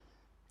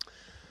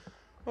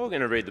Well, we're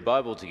going to read the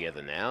Bible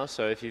together now,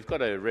 so if you've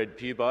got a Red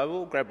Pew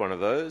Bible, grab one of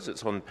those.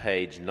 It's on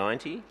page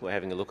 90. We're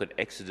having a look at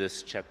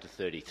Exodus chapter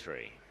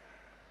 33.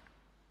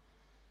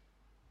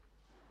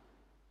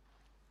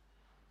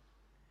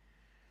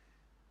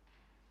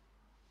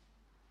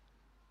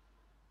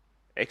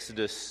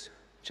 Exodus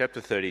chapter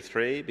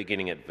 33,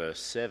 beginning at verse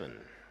 7.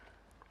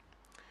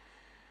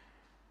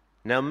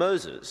 Now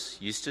Moses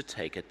used to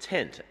take a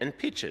tent and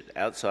pitch it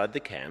outside the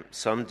camp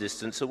some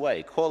distance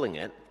away, calling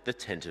it the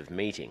tent of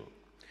meeting.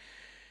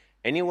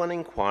 Anyone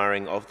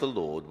inquiring of the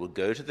Lord would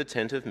go to the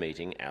tent of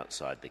meeting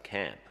outside the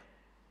camp.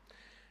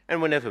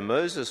 And whenever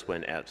Moses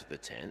went out to the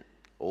tent,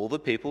 all the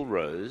people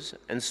rose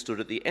and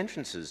stood at the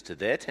entrances to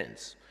their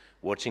tents,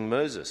 watching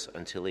Moses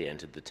until he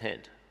entered the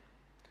tent.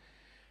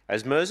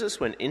 As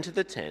Moses went into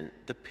the tent,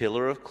 the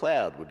pillar of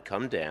cloud would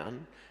come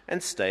down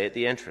and stay at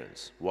the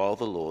entrance, while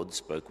the Lord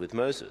spoke with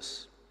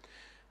Moses.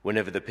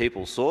 Whenever the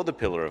people saw the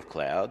pillar of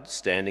cloud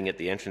standing at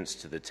the entrance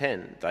to the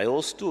tent, they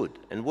all stood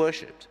and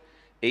worshipped,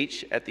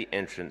 each at the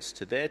entrance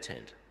to their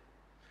tent.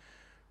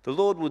 The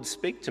Lord would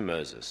speak to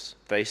Moses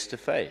face to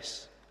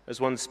face,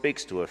 as one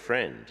speaks to a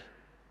friend.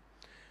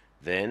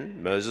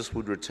 Then Moses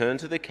would return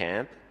to the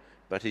camp,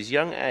 but his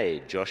young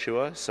aide,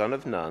 Joshua, son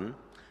of Nun,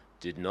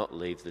 did not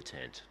leave the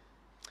tent.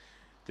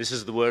 This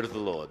is the word of the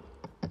Lord.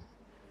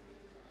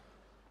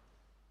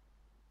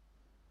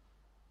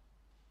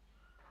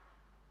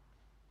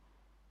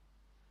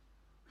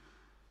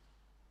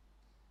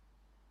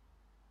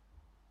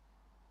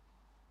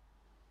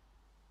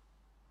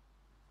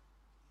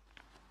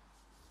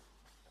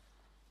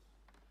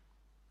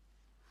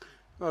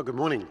 Well, good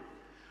morning.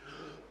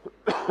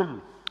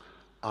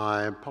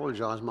 I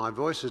apologise, my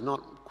voice is not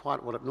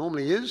quite what it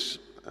normally is.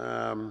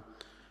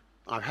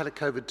 I've had a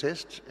COVID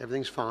test,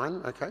 everything's fine,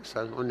 okay,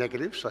 so I'm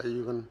negative, so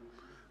you can,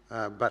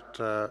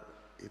 but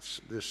it's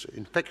this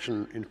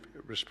infection,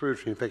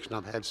 respiratory infection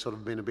I've had sort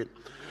of been a bit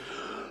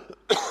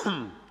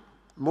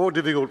more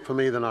difficult for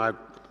me than I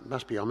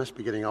must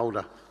be getting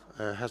older.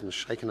 Hasn't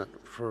shaken it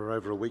for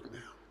over a week now.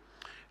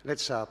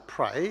 Let's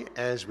pray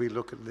as we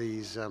look at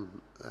these,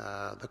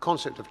 the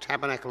concept of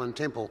tabernacle and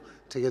temple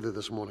together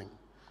this morning.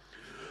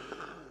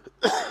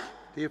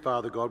 Dear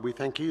Father God, we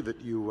thank you that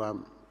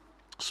you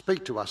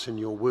speak to us in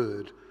your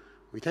word.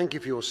 We thank you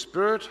for your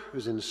Spirit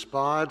who's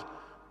inspired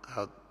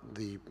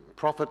the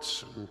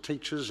prophets and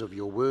teachers of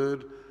your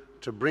word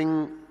to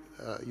bring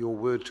your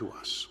word to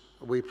us.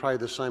 We pray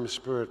the same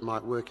Spirit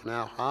might work in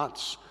our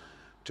hearts,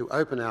 to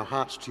open our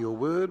hearts to your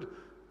word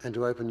and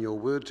to open your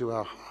word to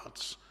our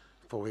hearts.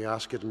 For we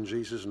ask it in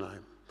Jesus'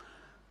 name.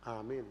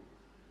 Amen.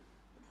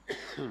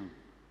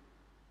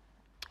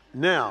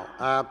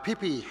 Now,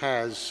 Pippi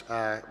has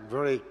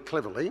very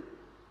cleverly...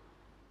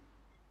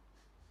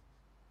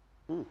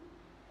 Get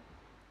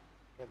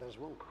that as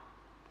well.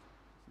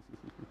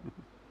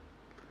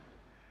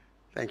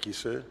 Thank you,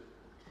 sir.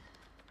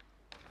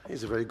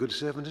 He's a very good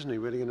servant, isn't he,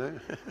 really, you know?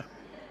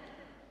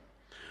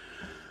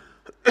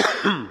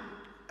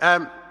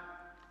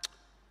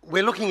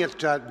 We're looking at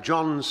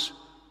John's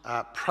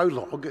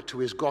prologue to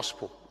his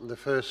gospel, the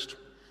first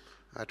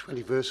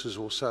 20 verses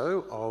or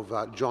so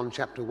of John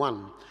chapter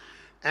 1.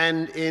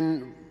 And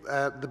in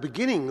the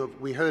beginning,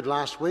 we heard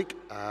last week,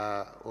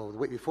 or the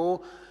week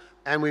before,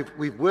 and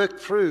we've worked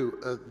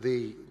through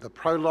the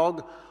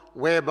prologue,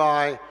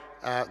 whereby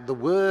the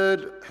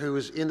Word who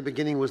was in the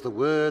beginning was the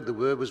Word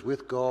was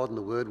with God, and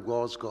the Word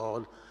was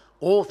God.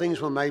 All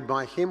things were made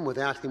by him,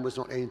 without him was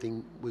not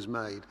anything was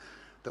made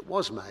that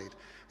was made.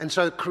 And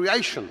so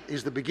creation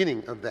is the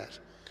beginning of that.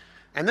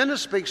 And then it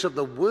speaks of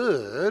the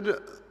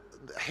Word.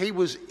 He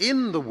was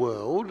in the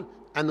world,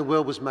 and the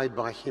world was made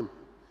by him.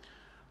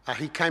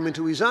 He came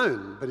into his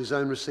own, but his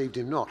own received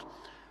him not.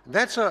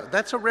 That's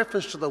a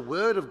reference to the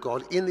Word of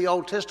God in the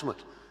Old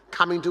Testament,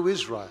 coming to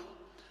Israel.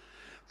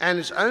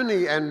 And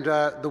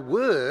the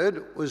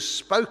Word was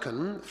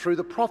spoken through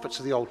the prophets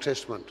of the Old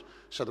Testament.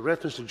 So the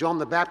reference to John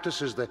the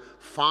Baptist is the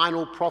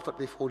final prophet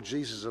before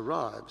Jesus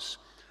arrives.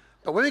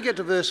 But when we get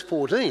to verse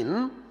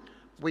 14,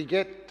 we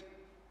get...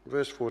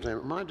 Verse 14,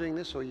 am I doing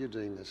this or are you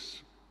doing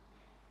this?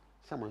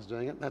 Someone's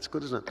doing it, that's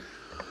good, isn't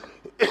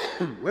it?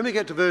 When we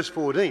get to verse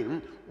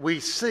 14, we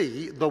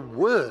see the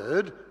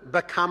Word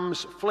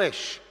becomes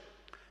flesh.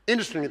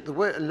 Interestingly,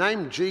 the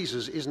name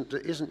Jesus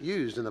isn't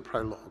used in the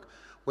prologue.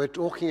 We're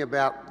talking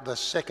about the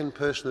second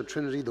person of the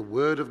Trinity, the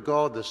Word of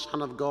God, the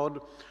Son of God,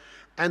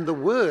 and the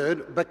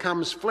Word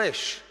becomes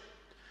flesh.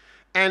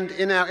 And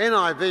in our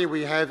NIV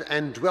we have,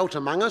 and dwelt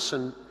among us,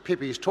 and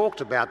Pippi's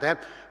talked about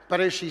that. But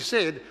as she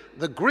said,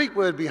 the Greek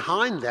word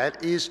behind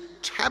that is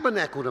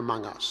tabernacled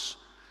among us,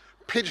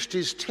 pitched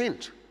his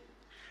tent.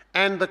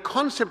 And the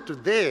concept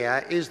of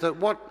there is that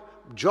what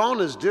John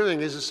is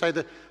doing is to say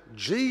that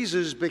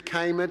Jesus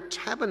became a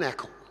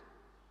tabernacle,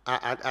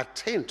 a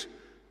tent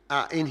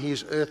in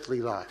his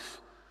earthly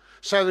life.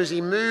 So as he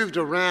moved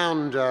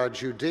around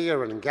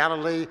Judea and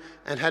Galilee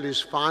and had his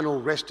final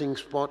resting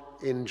spot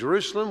in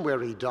Jerusalem where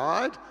he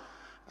died,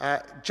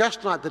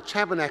 just like the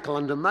tabernacle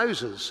under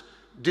Moses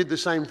did the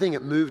same thing.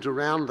 It moved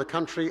around the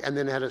country and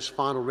then had its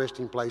final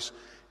resting place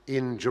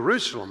in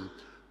Jerusalem,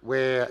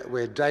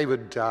 where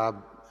David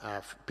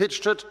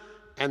pitched it,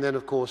 and then,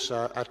 of course,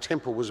 a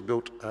temple was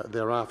built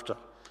thereafter.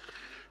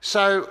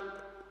 So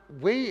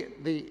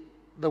the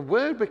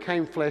Word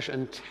became flesh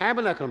and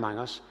tabernacled among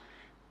us,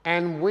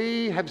 and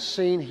we have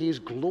seen his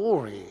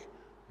glory.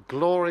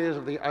 Glory as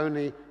of the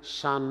only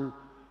Son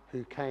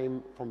who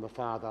came from the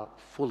Father,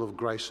 full of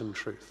grace and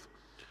truth.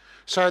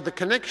 So the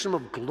connection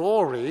of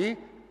glory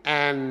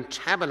and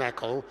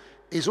tabernacle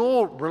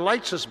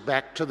relates us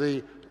back to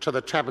the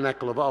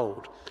tabernacle of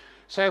old.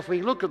 So if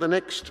we look at the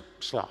next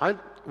slide,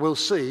 we'll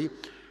see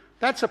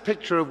that's a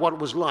picture of what it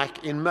was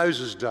like in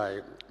Moses' day.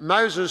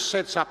 Moses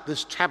sets up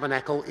this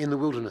tabernacle in the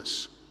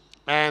wilderness,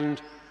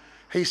 and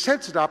he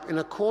sets it up in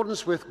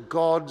accordance with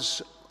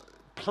God's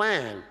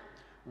plan.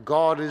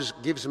 God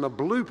gives him a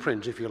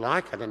blueprint, if you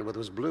like. I don't know whether it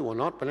was blue or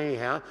not, but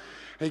anyhow,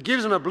 he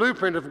gives him a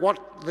blueprint of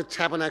what the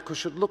tabernacle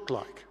should look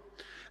like.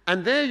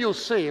 And there you'll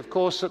see, of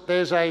course, that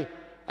there's a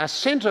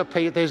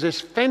centrepiece, there's this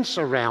fence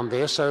around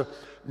there, so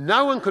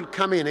no one could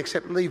come in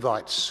except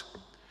Levites.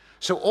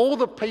 So all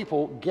the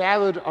people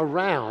gathered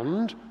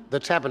around the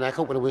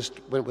tabernacle when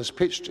it was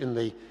pitched in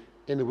the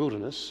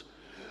wilderness.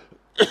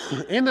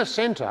 In the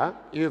centre,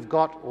 you've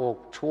got, or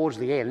towards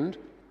the end,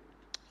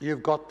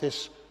 you've got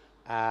this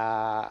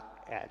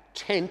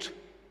tent,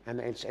 and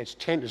its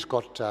tent has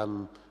got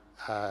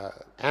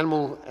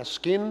animal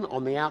skin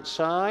on the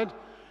outside,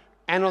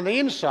 and on the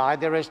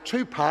inside there is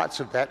two parts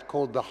of that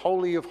called the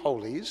Holy of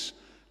Holies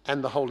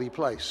and the Holy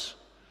Place.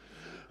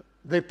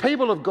 The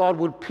people of God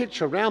would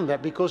pitch around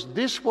that because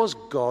this was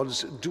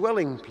God's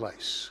dwelling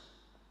place.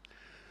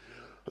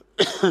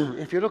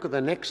 If you look at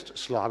the next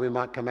slide, we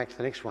might come back to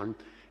the next one.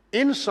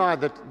 Inside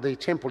the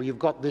temple, you've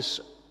got this,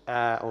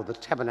 or the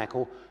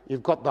tabernacle,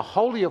 you've got the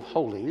Holy of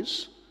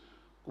Holies,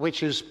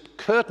 which is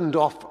curtained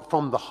off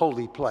from the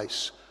holy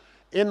place.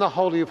 In the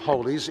Holy of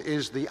Holies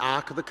is the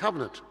Ark of the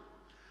Covenant.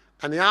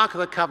 And the Ark of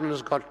the Covenant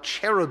has got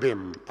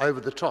cherubim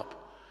over the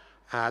top.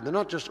 They're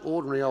not just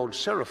ordinary old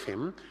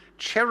seraphim.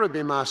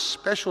 Cherubim are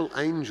special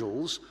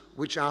angels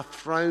which are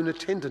throne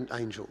attendant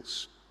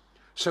angels.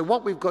 So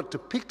what we've got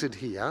depicted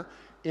here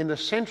in the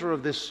centre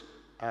of this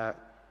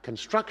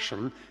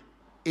construction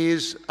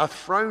is a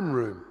throne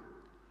room.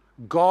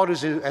 God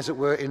is, as it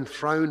were,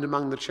 enthroned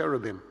among the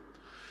cherubim.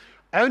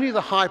 Only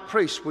the high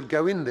priest would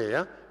go in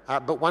there,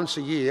 but once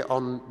a year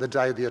on the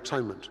Day of the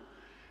Atonement.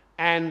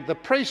 And the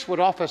priest would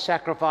offer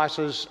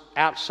sacrifices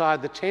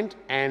outside the tent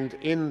and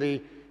in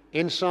the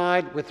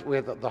inside with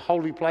the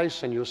holy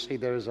place, and you'll see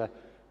there is a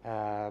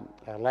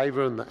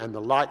laver and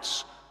the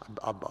lights,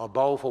 a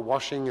bowl for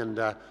washing, and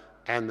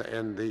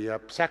the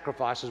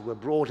sacrifices were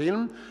brought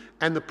in,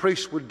 and the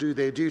priests would do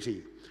their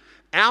duty.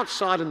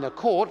 Outside in the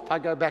court, if I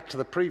go back to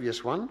the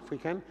previous one, if we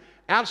can,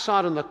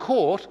 outside in the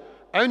court,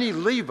 only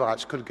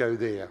Levites could go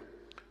there.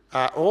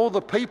 All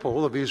the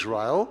people of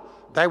Israel,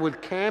 they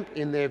would camp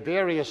in their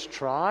various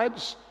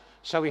tribes.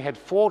 So we had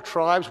 4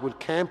 tribes would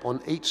camp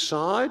on each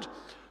side,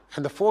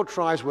 and the 4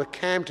 tribes were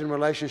camped in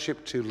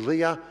relationship to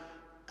Leah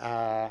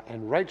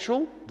and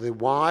Rachel, the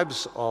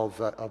wives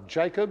of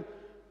Jacob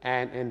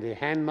and their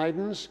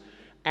handmaidens,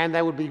 and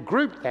they would be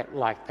grouped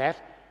like that,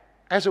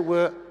 as it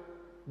were,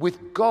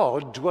 with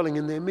God dwelling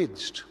in their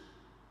midst.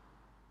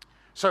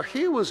 So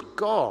here was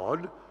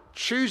God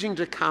choosing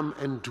to come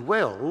and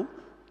dwell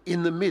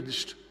in the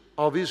midst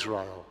of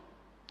Israel.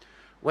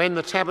 When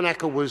the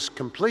tabernacle was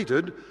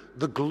completed,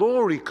 the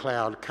glory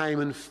cloud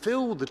came and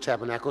filled the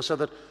tabernacle so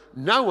that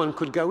no one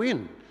could go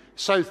in.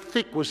 So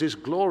thick was this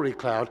glory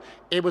cloud.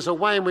 It was a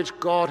way in which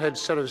God had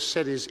sort of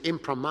set his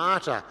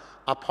imprimatur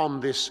upon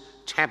this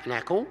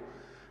tabernacle.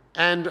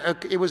 And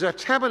it was a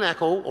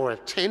tabernacle or a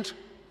tent.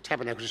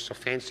 Tabernacle is just a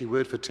fancy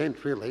word for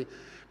tent, really,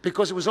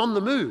 because it was on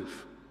the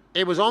move.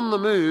 It was on the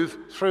move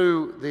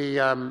through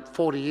the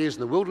 40 years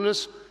in the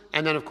wilderness,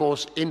 and then, of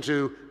course,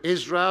 into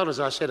Israel. As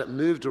I said, it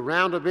moved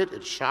around a bit.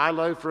 It's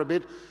Shiloh for a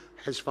bit,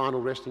 his final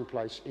resting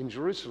place in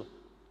Jerusalem.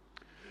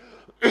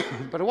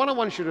 But what I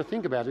want you to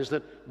think about is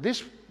that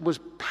this was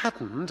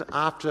patterned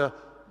after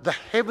the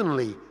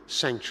heavenly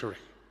sanctuary.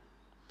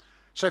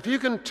 So if you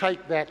can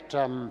take that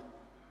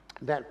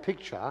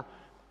picture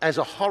as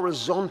a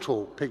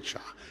horizontal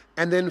picture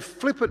and then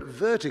flip it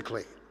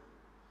vertically.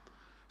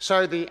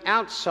 So the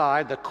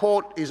outside, the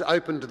court is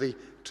open to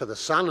the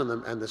sun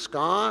and the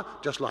sky,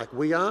 just like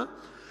we are.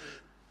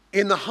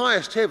 In the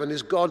highest heaven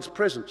is God's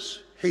presence,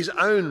 his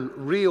own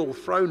real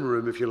throne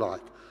room, if you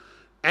like.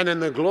 And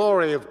then the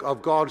glory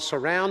of God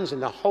surrounds,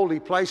 in the holy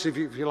place, if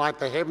you like,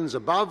 the heavens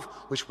above,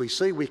 which we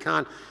see. We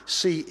can't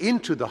see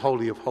into the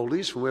Holy of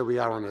Holies from where we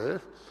are on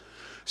earth.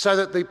 So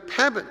that the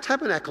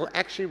tabernacle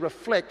actually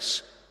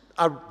reflects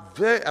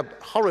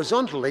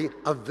horizontally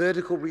a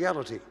vertical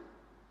reality.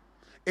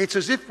 It's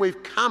as if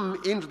we've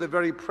come into the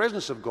very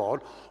presence of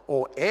God,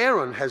 or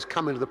Aaron has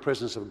come into the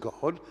presence of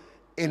God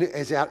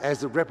as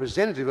the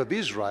representative of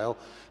Israel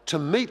to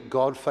meet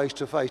God face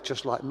to face,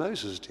 just like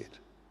Moses did.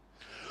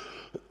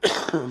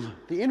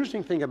 The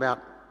interesting thing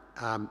about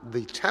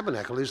the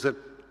tabernacle is that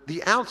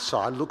the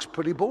outside looks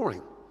pretty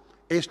boring.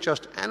 It's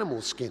just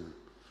animal skin,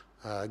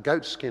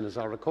 goat skin as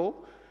I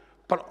recall.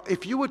 But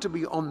if you were to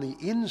be on the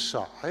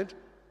inside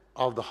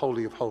of the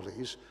Holy of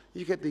Holies,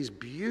 you get these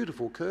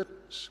beautiful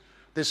curtains,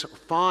 this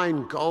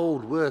fine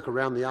gold work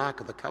around the Ark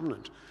of the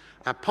Covenant.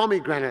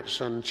 Pomegranates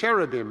and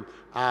cherubim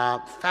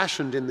are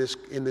fashioned in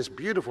this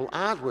beautiful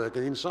artwork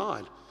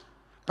inside.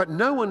 But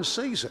no one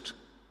sees it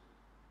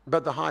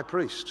but the high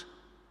priest.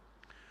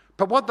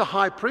 But what the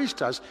high priest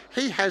does,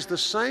 he has the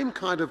same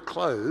kind of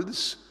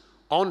clothes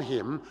on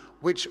him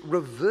which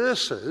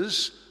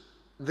reverses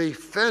the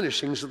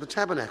furnishings of the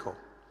tabernacle.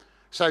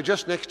 So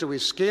just next to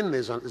his skin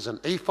there's an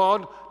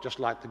ephod, just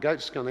like the goat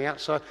skin on the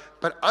outside,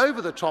 but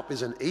over the top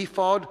is an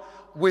ephod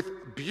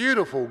with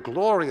beautiful,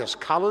 glorious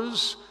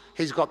colours.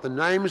 He's got the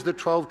names of the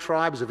 12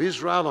 tribes of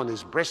Israel on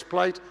his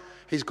breastplate.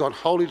 He's got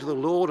Holy to the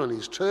Lord on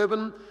his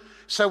turban.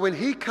 So when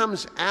he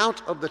comes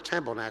out of the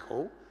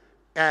tabernacle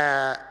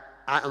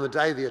on the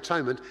Day of the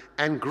Atonement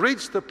and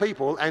greets the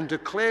people and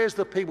declares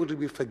the people to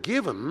be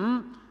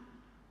forgiven,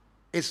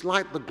 it's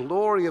like the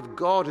glory of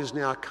God is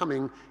now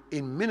coming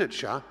in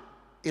miniature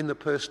in the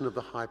person of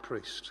the high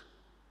priest.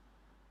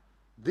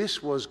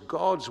 This was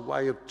God's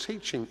way of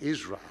teaching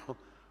Israel.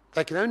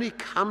 They can only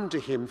come to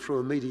him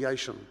through a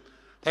mediation.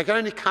 They can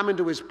only come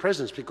into his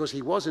presence because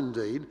he was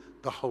indeed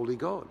the holy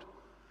God.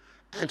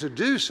 And to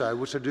do so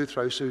was to do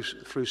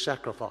through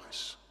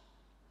sacrifice.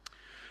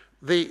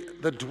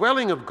 The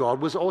dwelling of God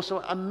was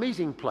also a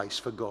meeting place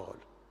for God,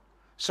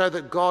 so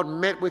that God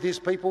met with his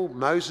people.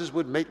 Moses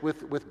would meet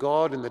with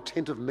God in the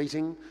tent of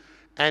meeting,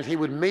 and he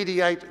would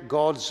mediate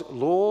God's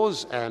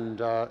laws and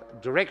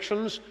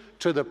directions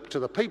to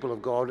the people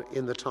of God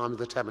in the time of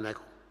the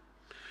tabernacle.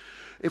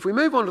 If we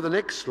move on to the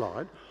next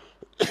slide,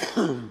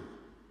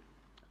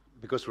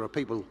 because there are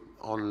people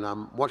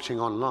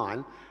watching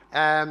online,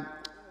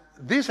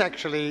 this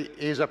actually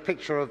is a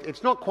picture of,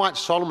 it's not quite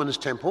Solomon's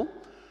temple.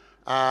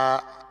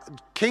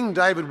 King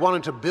David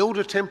wanted to build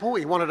a temple.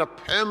 He wanted a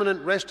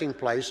permanent resting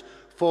place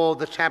for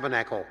the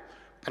tabernacle.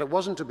 But it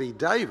wasn't to be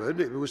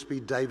David, it was to be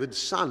David's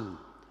son.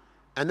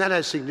 And that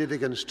has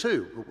significance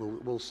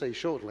too, we'll see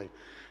shortly.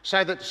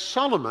 So that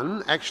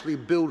Solomon actually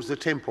builds the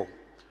temple.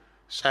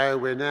 So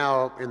we're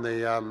now in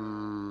the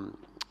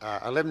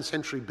 11th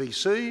century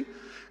BC,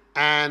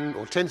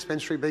 or 10th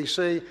century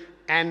BC,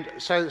 and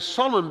so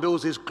Solomon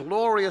builds this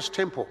glorious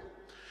temple.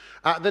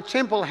 The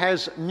temple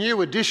has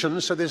new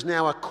additions, so there's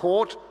now a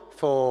court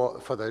for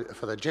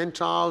the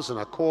Gentiles and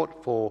a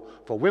court for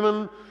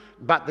women,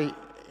 but the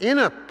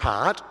inner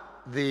part,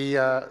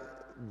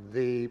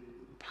 the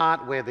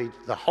part where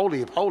the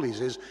Holy of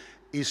Holies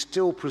is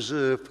still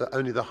preserved for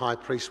only the high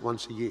priest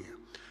once a year.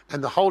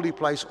 And the holy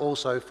place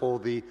also for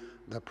the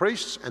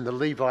priests, and the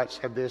Levites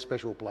have their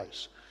special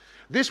place.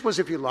 This was,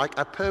 if you like,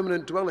 a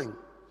permanent dwelling.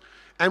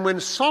 And when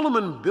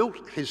Solomon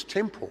built his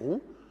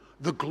temple,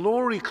 the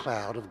glory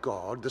cloud of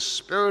God, the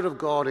Spirit of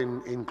God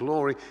in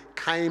glory,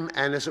 came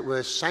and, as it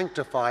were,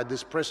 sanctified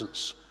this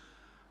presence,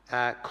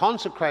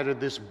 consecrated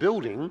this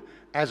building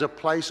as a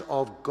place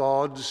of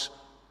God's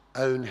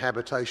own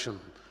habitation.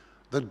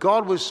 That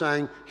God was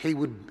saying he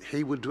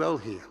would dwell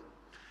here.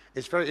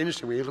 It's very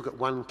interesting when you look at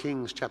 1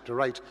 Kings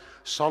chapter 8,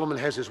 Solomon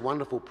has this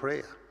wonderful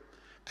prayer.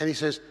 And he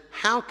says,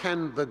 how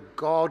can the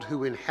God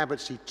who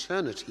inhabits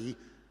eternity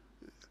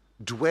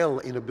dwell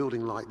in a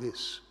building like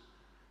this?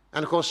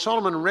 And of course,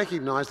 Solomon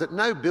recognised that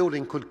no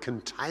building could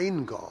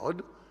contain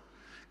God.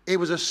 It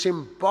was a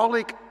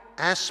symbolic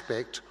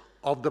aspect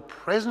of the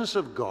presence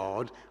of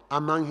God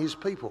among his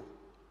people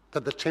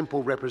that the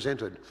temple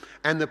represented.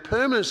 And the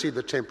permanency of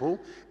the temple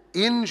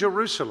in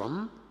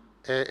Jerusalem,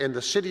 in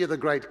the city of the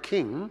great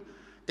king,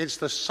 it's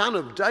the son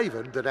of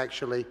David that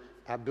actually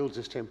builds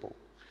this temple.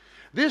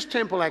 This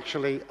temple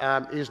actually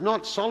is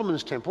not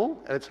Solomon's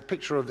temple, it's a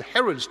picture of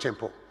Herod's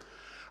temple.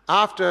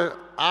 After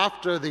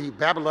the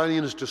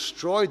Babylonians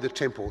destroyed the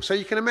temple, so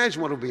you can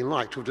imagine what it would be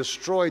like to have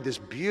destroyed this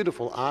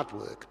beautiful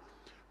artwork,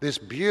 this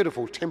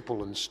beautiful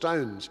temple and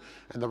stones.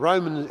 And the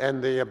Romans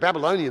and the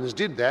Babylonians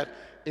did that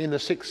in the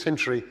 6th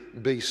century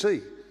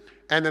BC.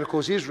 And then, of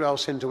course, Israel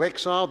sent to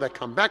exile, they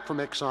come back from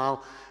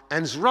exile,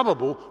 and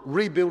Zerubbabel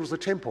rebuilds the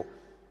temple.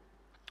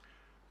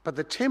 But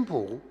the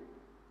temple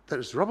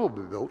that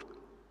Zerubbabel built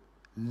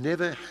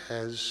never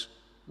has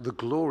the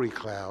glory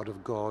cloud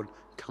of God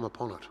come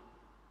upon it.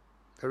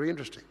 Very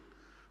interesting.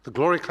 The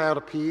glory cloud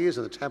appears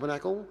in the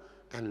tabernacle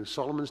and in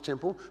Solomon's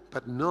temple,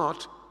 but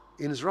not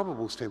in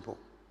Zerubbabel's temple.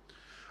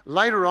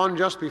 Later on,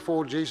 just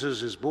before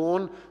Jesus is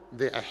born,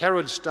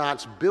 Herod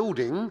starts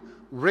building,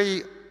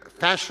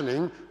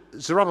 refashioning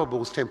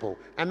Zerubbabel's temple.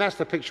 And that's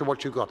the picture of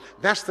what you've got.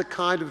 That's the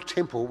kind of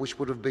temple which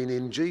would have been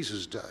in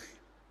Jesus' day.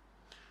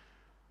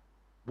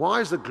 Why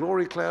is the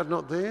glory cloud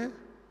not there?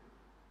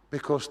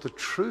 Because the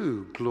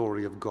true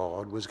glory of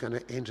God was going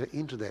to enter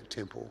into that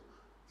temple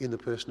in the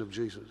person of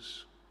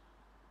Jesus.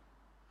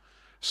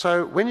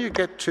 So when you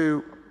get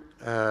to,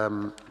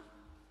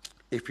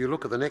 if you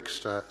look at the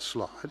next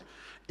slide,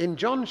 in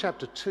John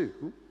chapter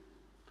 2,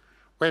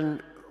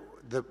 when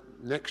the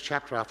next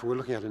chapter after we're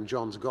looking at in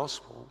John's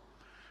Gospel,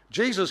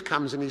 Jesus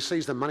comes and he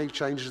sees the money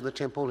changers in the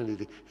temple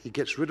and he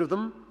gets rid of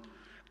them.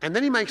 And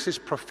then he makes this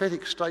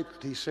prophetic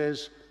statement. He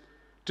says,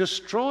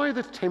 Destroy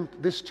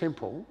this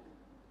temple,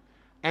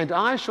 and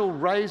I shall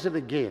raise it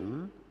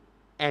again,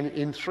 and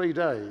in 3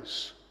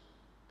 days.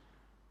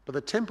 But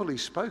the temple he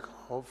spoke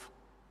of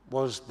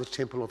was the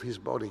temple of his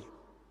body.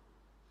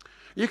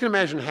 You can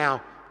imagine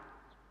how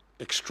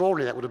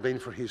extraordinary that would have been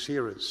for his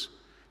hearers.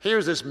 Here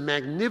is this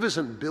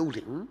magnificent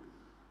building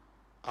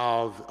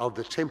of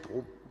the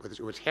temple,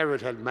 which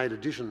Herod had made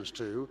additions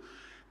to,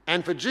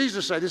 and for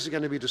Jesus to say this is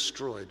going to be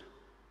destroyed.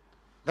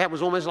 That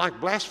was almost like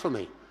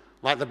blasphemy,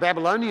 like the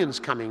Babylonians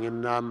coming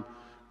in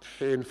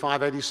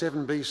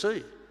 587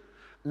 BC.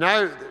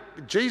 No,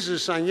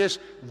 Jesus is saying, yes,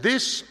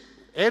 this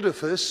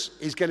edifice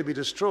is going to be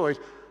destroyed,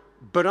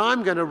 but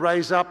I'm going to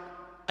raise up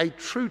a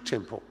true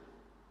temple,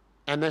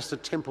 and that's the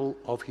temple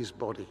of his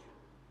body.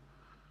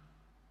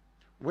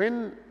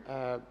 When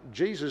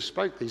Jesus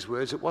spoke these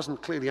words, it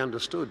wasn't clearly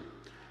understood.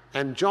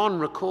 And John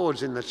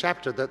records in the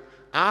chapter that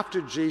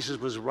after Jesus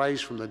was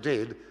raised from the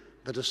dead,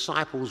 the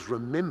disciples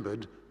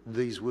remembered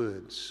these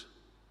words.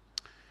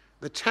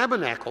 The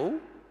tabernacle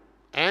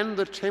and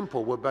the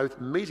temple were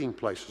both meeting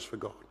places for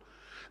God.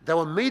 They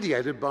were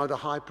mediated by the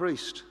high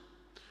priest.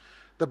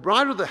 The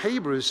writer of the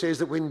Hebrews says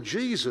that when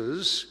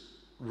Jesus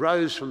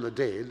rose from the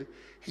dead,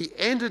 he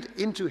entered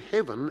into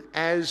heaven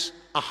as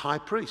a high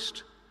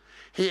priest.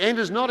 He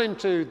enters not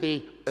into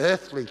the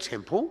earthly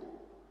temple,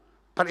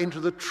 but into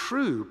the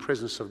true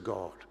presence of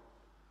God.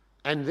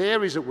 And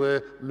there, as it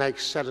were,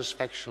 makes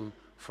satisfaction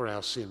for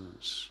our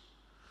sins.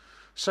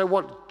 So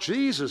what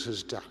Jesus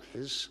has done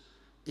is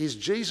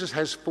Jesus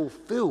has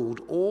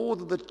fulfilled all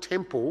that the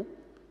temple,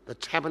 the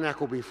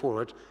tabernacle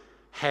before it,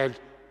 had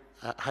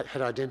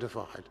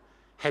identified,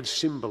 had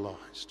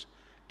symbolised.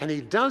 And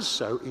he does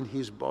so in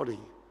his body.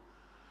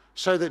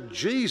 So that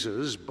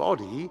Jesus'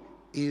 body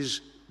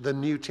is the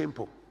new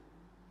temple.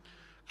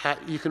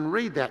 You can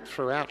read that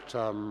throughout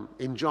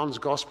in John's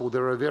Gospel.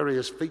 There are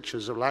various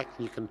features of that.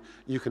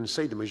 You can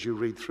see them as you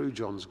read through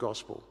John's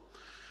Gospel.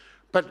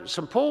 But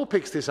St. Paul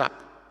picks this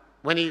up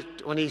when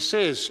he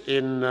says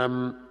in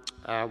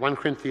 1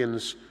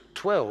 Corinthians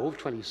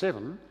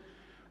 12:27,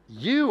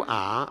 you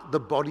are the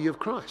body of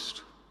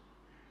Christ.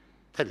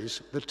 That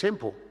is, the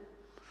temple.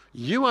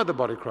 You are the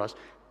body of Christ,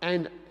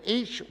 and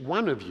each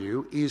one of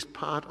you is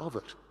part of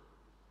it.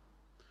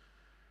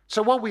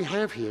 So what we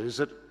have here is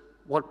that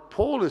what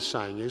Paul is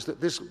saying is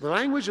that the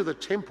language of the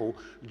temple,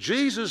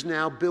 Jesus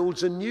now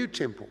builds a new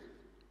temple.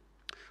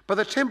 But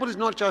the temple is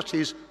not just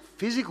his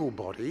physical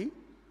body,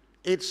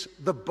 it's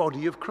the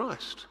body of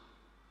Christ.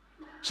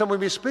 So when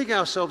we speak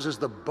ourselves as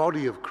the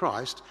body of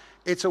Christ,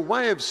 it's a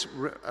way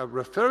of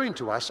referring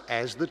to us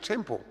as the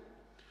temple.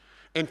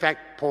 In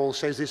fact, Paul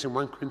says this in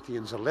 1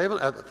 Corinthians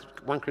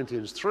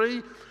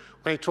 3,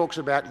 when he talks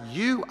about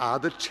you are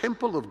the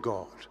temple of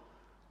God,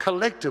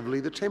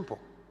 collectively the temple.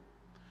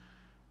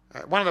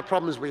 One of the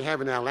problems we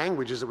have in our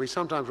language is that we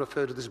sometimes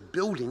refer to this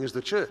building as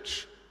the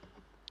church.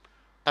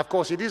 Of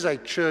course, it is a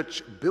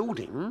church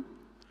building,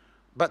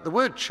 but the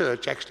word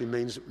church actually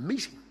means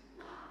meeting,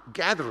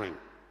 gathering,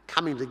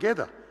 coming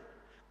together.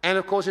 And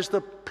of course, it's the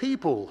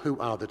people who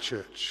are the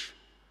church.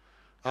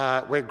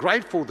 We're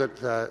grateful that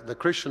the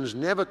Christians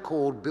never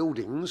called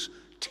buildings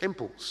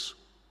temples.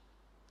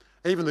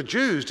 Even the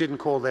Jews didn't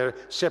call their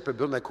separate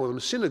buildings, they called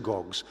them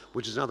synagogues,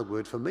 which is another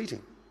word for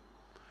meeting.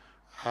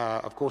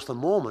 Of course, the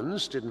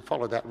Mormons didn't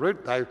follow that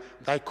route.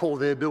 They call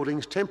their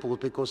buildings temples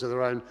because of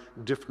their own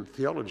different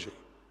theology.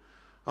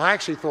 I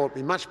actually thought it'd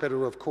be much better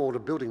to have called a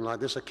building like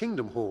this a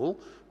kingdom hall,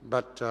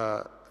 but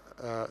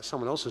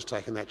someone else has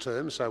taken that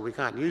term, so we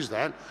can't use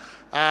that.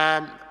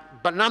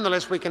 But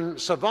nonetheless, we can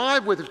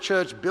survive with a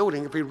church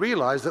building if we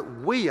realise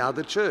that we are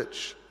the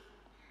church.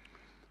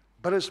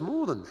 But it's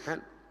more than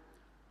that.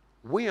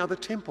 We are the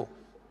temple.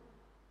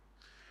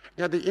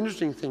 Now, the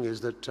interesting thing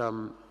is that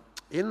at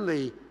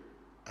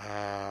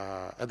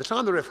the time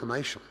of the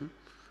Reformation,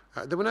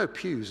 there were no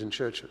pews in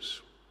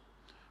churches.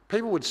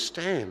 People would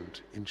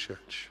stand in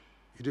church.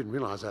 You didn't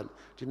realise that.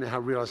 Didn't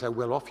realise how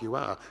well off you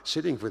are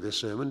sitting for this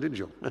sermon, did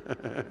you?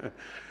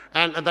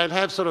 and they'd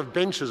have sort of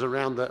benches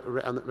around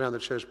the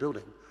church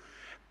building.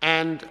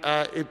 And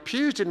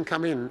pews didn't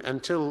come in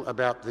until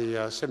about the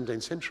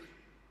 17th century.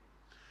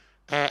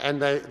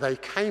 And they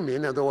came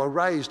in and they were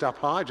raised up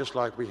high, just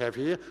like we have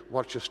here.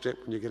 Watch your step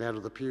when you get out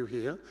of the pew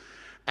here.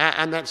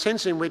 And that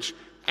sense in which,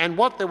 and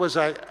what there was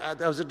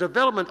a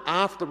development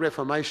after the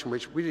Reformation,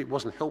 which really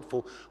wasn't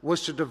helpful,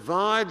 was to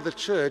divide the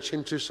church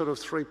into sort of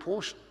three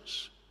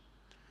portions.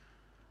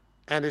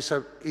 And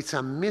it's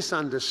a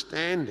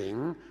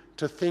misunderstanding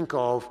to think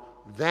of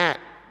that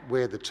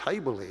where the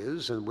table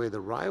is and where the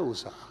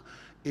rails are,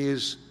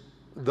 is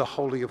the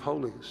Holy of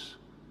Holies.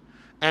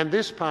 And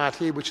this part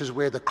here, which is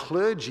where the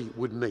clergy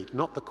would meet,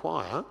 not the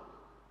choir,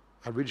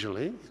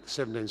 originally, in the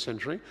 17th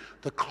century,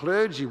 the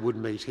clergy would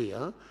meet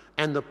here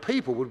and the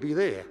people would be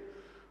there.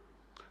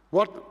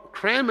 What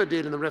Cranmer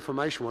did in the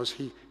Reformation was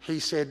he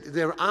said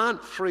there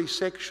aren't three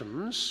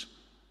sections,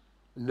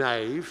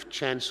 nave,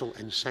 chancel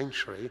and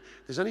sanctuary.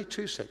 There's only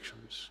two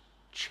sections,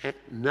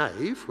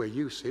 nave, where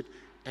you sit,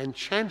 and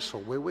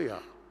chancel, where we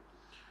are.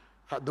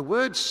 The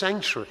word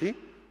sanctuary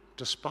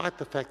despite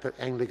the fact that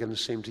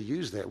Anglicans seem to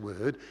use that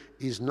word,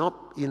 is not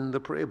in the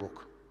prayer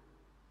book.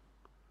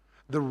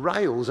 The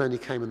rails only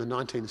came in the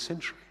 19th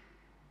century.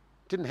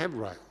 Didn't have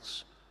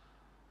rails.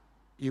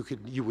 You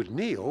would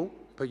kneel,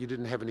 but you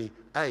didn't have any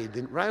aid.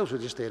 The rails were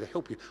just there to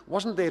help you. It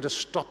wasn't there to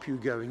stop you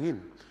going in.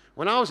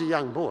 When I was a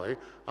young boy,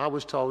 I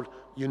was told,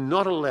 you're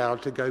not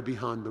allowed to go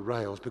behind the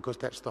rails because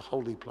that's the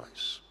holy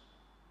place.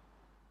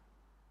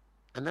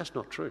 And that's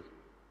not true.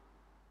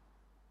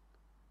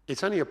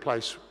 It's only a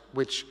place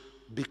which,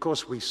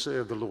 because we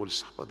serve the Lord's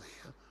Supper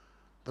there,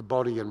 the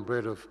body and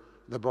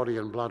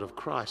blood of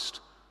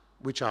Christ,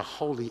 which are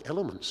holy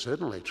elements,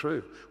 certainly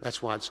true.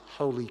 That's why it's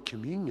Holy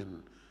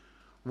Communion,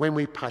 when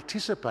we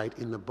participate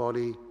in the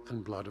body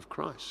and blood of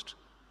Christ,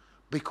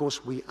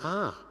 because we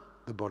are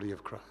the body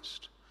of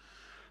Christ.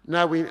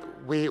 Now,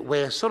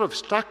 we're sort of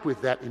stuck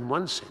with that in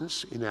one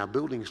sense in our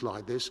buildings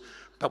like this,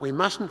 but we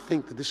mustn't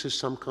think that this is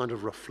some kind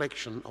of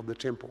reflection of the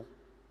temple.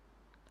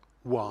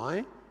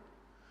 Why?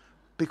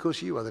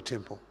 Because you are the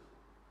temple.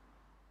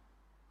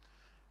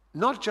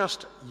 Not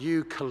just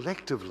you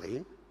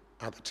collectively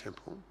are the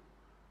temple,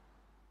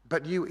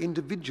 but you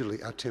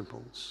individually are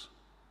temples.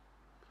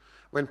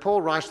 When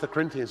Paul writes to the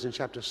Corinthians in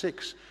chapter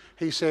 6,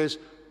 he says,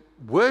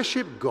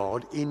 worship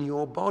God in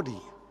your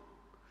body,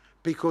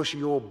 because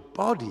your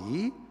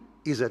body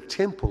is a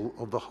temple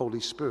of the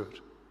Holy Spirit.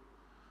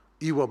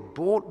 You were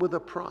bought with a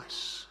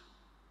price.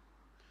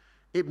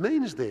 It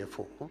means,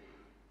 therefore,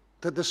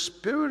 that the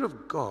Spirit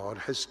of God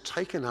has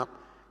taken up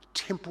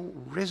temple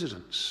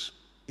residence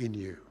in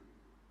you.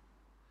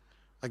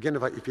 Again,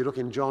 if you look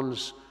in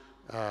John's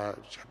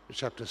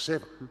chapter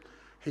 7,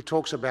 he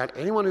talks about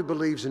anyone who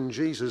believes in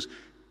Jesus,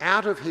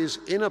 out of his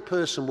inner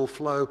person will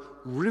flow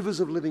rivers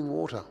of living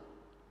water.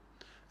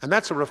 And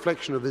that's a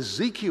reflection of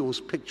Ezekiel's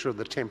picture of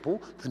the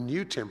temple, the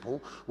new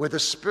temple, where the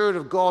Spirit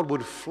of God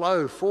would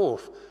flow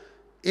forth,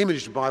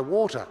 imaged by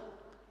water.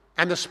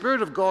 And the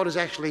Spirit of God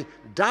actually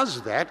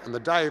does that on the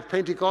day of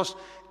Pentecost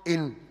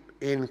in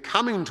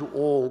coming to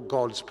all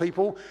God's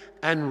people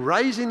and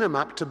raising them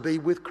up to be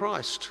with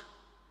Christ,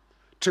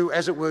 to,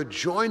 as it were,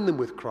 join them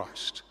with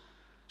Christ.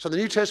 So the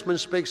New Testament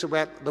speaks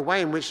about the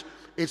way in which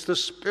it's the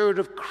Spirit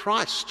of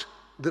Christ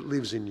that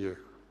lives in you.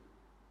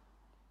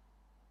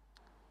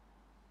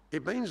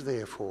 It means,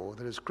 therefore,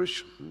 that as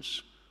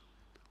Christians,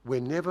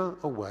 we're never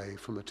away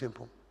from the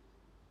temple.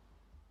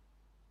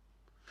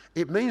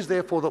 It means,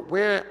 therefore, that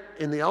where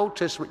in the Old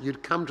Testament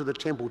you'd come to the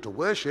temple to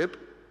worship,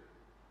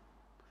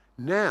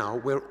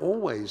 now we're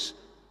always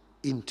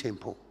in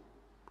temple.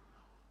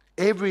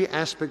 Every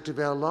aspect of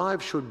our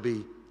lives should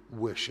be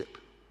worship.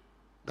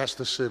 That's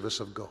the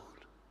service of God.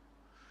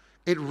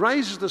 It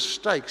raises the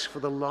stakes for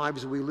the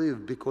lives we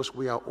live because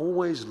we are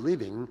always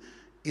living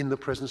in the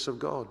presence of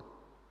God.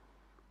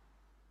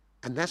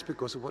 And that's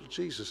because of what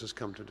Jesus has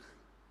come to do.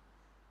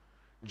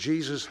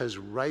 Jesus has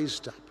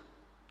raised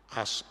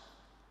us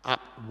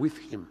up with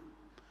him.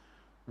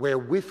 We're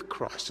with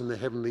Christ in the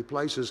heavenly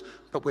places,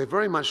 but we're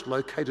very much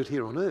located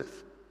here on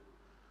earth.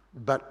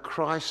 But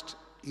Christ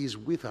is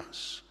with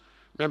us.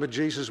 Remember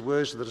Jesus'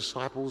 words to the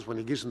disciples when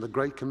he gives them the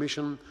Great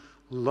Commission,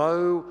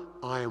 "Lo,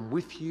 I am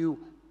with you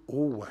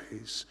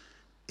always,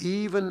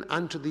 even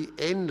unto the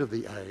end of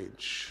the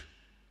age."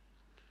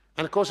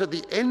 And of course, at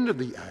the end of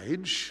the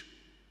age,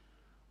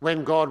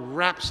 when God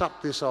wraps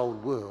up this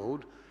old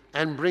world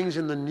and brings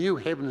in the new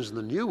heavens and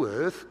the new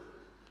earth,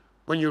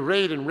 when you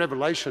read in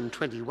Revelation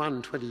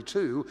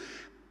 21:22,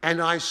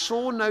 "And I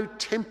saw no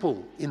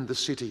temple in the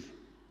city,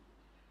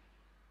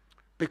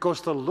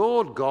 because the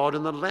Lord God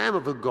and the Lamb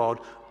of God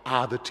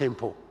are the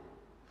temple.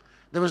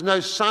 There was no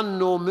sun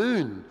nor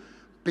moon,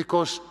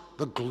 because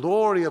the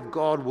glory of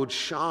God would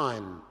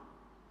shine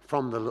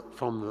from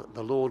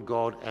the Lord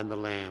God and the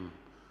Lamb."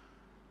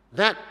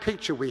 That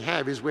picture we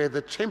have is where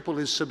the temple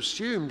is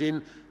subsumed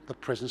in the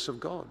presence of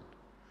God.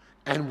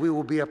 And we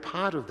will be a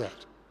part of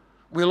that.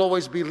 We'll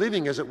always be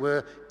living, as it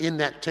were, in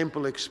that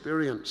temple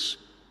experience.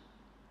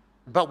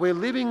 But we're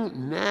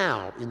living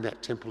now in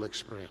that temple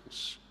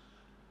experience.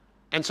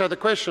 And so the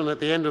question at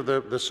the end of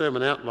the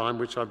sermon outline,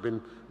 which I've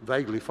been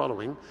vaguely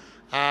following,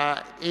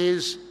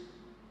 is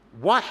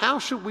how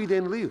should we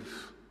then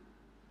live?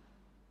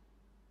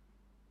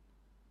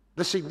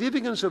 The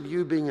significance of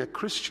you being a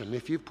Christian,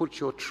 if you've put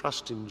your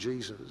trust in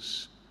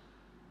Jesus,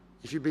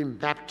 if you've been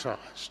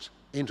baptized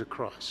into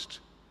Christ,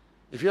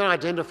 if you've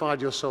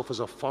identified yourself as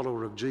a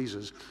follower of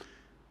Jesus,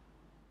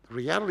 the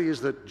reality is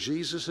that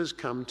Jesus has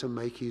come to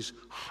make his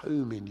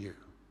home in you.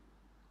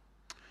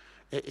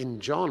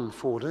 In John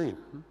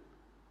 14,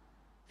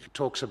 it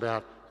talks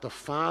about the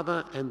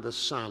Father and the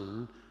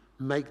Son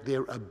make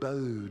their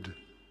abode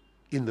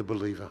in the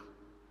believer,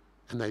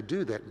 and they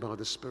do that by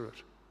the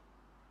Spirit.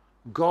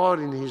 God,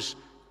 in his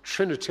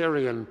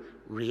Trinitarian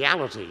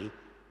reality,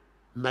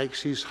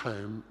 makes his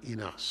home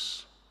in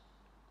us.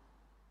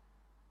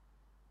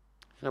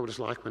 You know what it's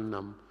like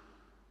when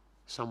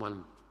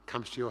someone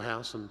comes to your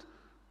house and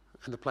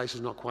the place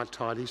is not quite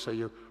tidy, so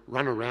you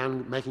run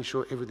around making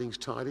sure everything's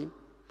tidy?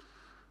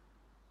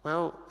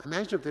 Well,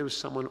 imagine if there was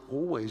someone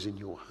always in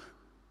your home,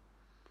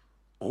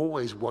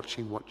 always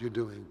watching what you're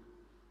doing,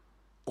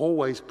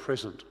 always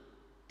present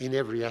in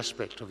every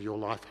aspect of your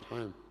life at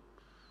home.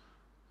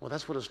 Well,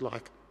 that's what it's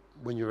like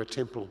when you're a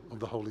temple of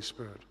the Holy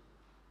Spirit.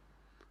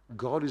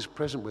 God is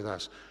present with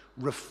us,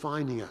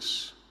 refining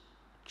us,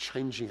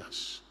 changing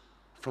us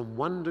from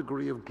one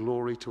degree of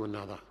glory to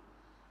another.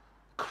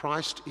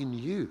 Christ in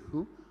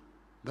you,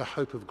 the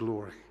hope of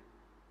glory.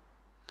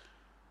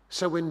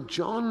 So when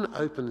John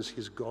opens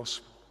his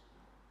gospel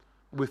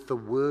with the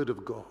Word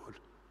of God,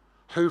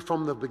 who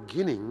from the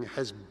beginning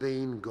has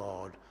been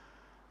God,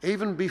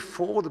 even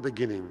before the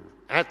beginning,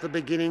 at the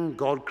beginning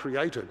God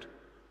created.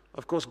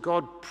 Of course,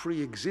 God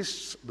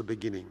pre-exists the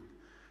beginning.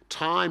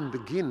 Time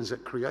begins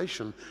at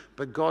creation,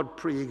 but God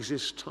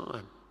pre-exists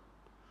time.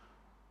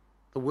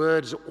 The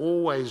Word's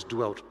always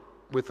dwelt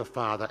with the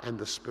Father and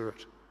the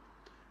Spirit.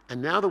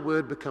 And now the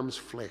Word becomes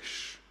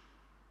flesh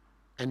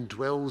and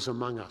dwells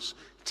among us,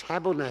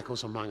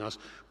 tabernacles among us,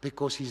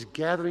 because he's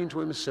gathering to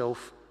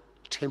himself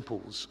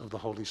temples of the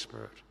Holy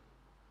Spirit.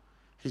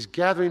 He's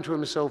gathering to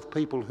himself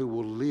people who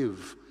will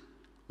live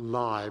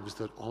lives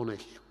that honour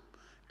him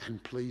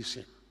and please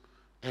him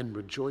and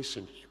rejoice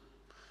in him.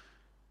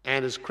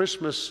 And as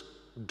Christmas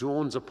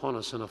dawns upon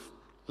us in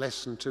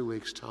less than 2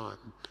 weeks' time,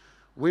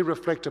 we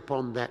reflect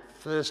upon that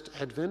first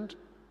Advent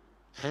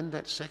and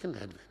that second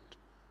Advent,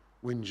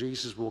 when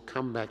Jesus will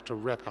come back to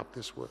wrap up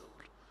this world.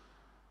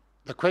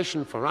 The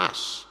question for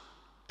us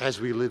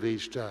as we live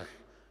each day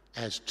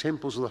as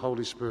temples of the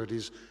Holy Spirit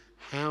is,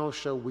 how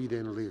shall we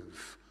then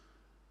live?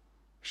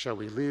 Shall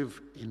we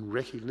live in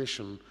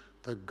recognition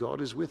that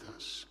God is with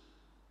us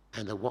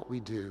and that what we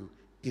do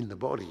in the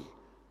body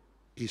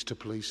is to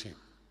please him?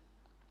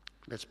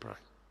 Let's pray.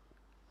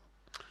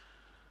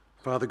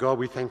 Father God,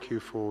 we thank you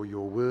for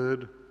your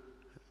word,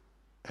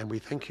 and we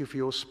thank you for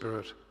your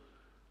Spirit,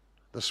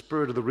 the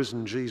Spirit of the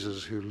risen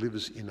Jesus who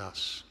lives in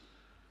us.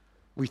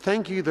 We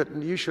thank you that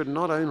you should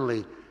not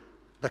only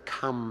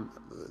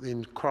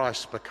in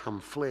Christ become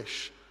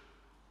flesh,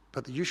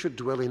 but that you should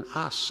dwell in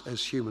us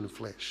as human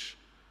flesh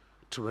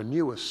to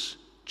renew us,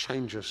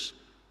 change us,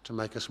 to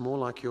make us more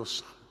like your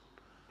Son.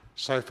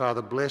 So,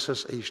 Father, bless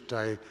us each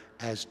day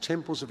as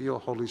temples of your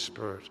Holy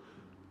Spirit,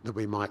 that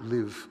we might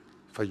live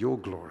for your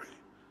glory.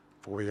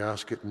 For we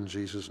ask it in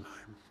Jesus'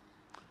 name.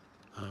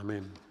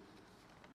 Amen.